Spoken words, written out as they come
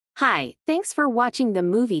Hi, thanks for watching the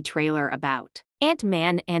movie trailer about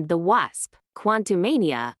Ant-Man and the Wasp,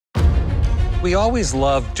 Quantumania. We always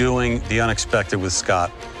love doing the unexpected with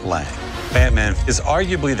Scott Lang. Ant-Man is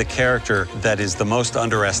arguably the character that is the most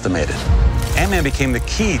underestimated. Ant-Man became the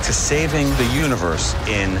key to saving the universe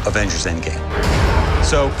in Avengers Endgame.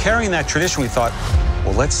 So carrying that tradition, we thought,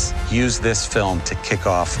 well, let's use this film to kick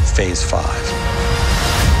off Phase 5.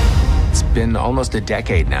 It's been almost a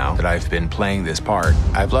decade now that I've been playing this part.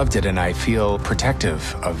 I've loved it, and I feel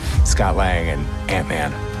protective of Scott Lang and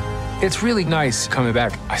Ant-Man. It's really nice coming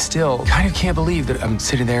back. I still kind of can't believe that I'm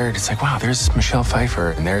sitting there and it's like, wow, there's Michelle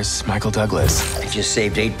Pfeiffer and there's Michael Douglas. I just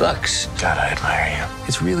saved $8. God, I admire you.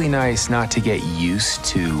 It's really nice not to get used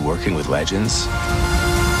to working with legends.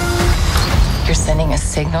 You're sending a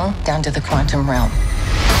signal down to the quantum realm.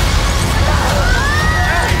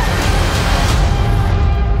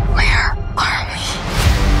 Where are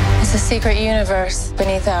we? It's a secret universe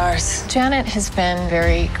beneath ours. Janet has been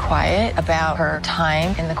very quiet about her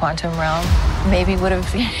time in the quantum realm. Maybe would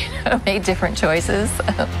have made different choices.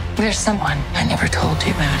 There's someone I never told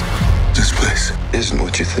you about. This place isn't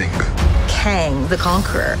what you think. Kang, the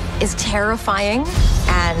Conqueror, is terrifying,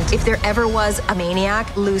 and if there ever was a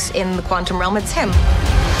maniac loose in the quantum realm, it's him.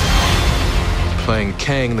 Playing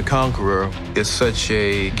Kang the Conqueror is such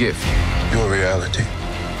a gift. Your reality,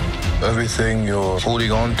 everything you're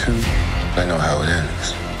holding on to, I know how it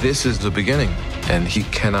ends. This is the beginning, and he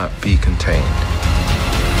cannot be contained.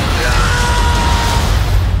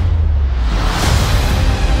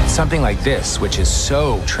 Something like this, which is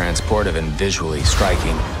so transportive and visually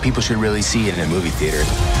striking, people should really see it in a movie theater.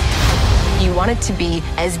 You want it to be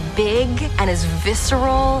as big and as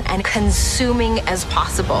visceral and consuming as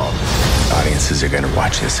possible. Audiences are going to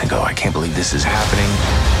watch this and go, I can't believe this is happening.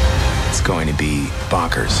 It's going to be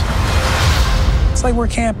bonkers. It's like we're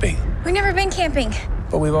camping, We've never been camping.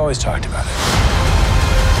 but we've always talked about it.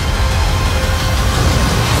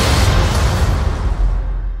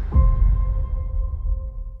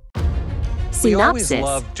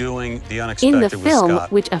 Synopsis. Doing the In the film,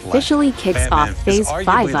 which officially kicks off Phase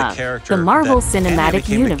 5 of the Marvel Cinematic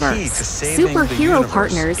Universe, superhero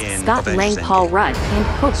partners Scott Lang, Paul Rudd, and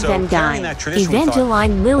Hope Van Dyne,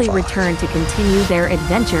 Evangeline Lilly return to continue their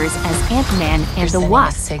adventures as Ant-Man and the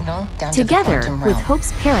Wasp. Together with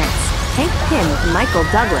Hope's parents, Hank Pym, Michael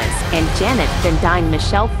Douglas, and Janet Van Dyne,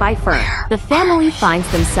 Michelle Pfeiffer, the family finds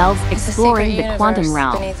themselves exploring the quantum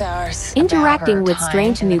realm, interacting with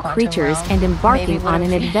strange new creatures and embarking on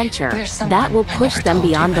an adventure that will push them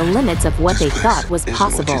beyond the limits of what they thought was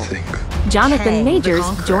possible. Jonathan Majors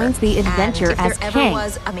joins the adventure as Kang.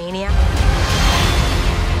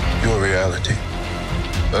 Your reality,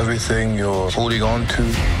 everything you're holding on to,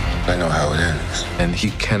 I know how it ends. And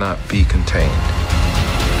he cannot be contained.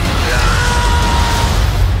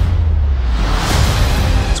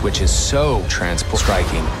 Which is so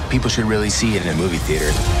striking, people should really see it in a movie theater.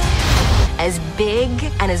 As big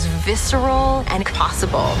and as visceral and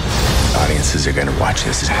possible. Audiences are going to watch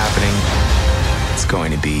this as happening. It's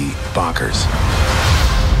going to be bonkers.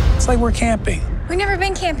 It's like we're camping, We've never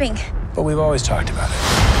been camping. but we've always talked about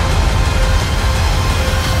it.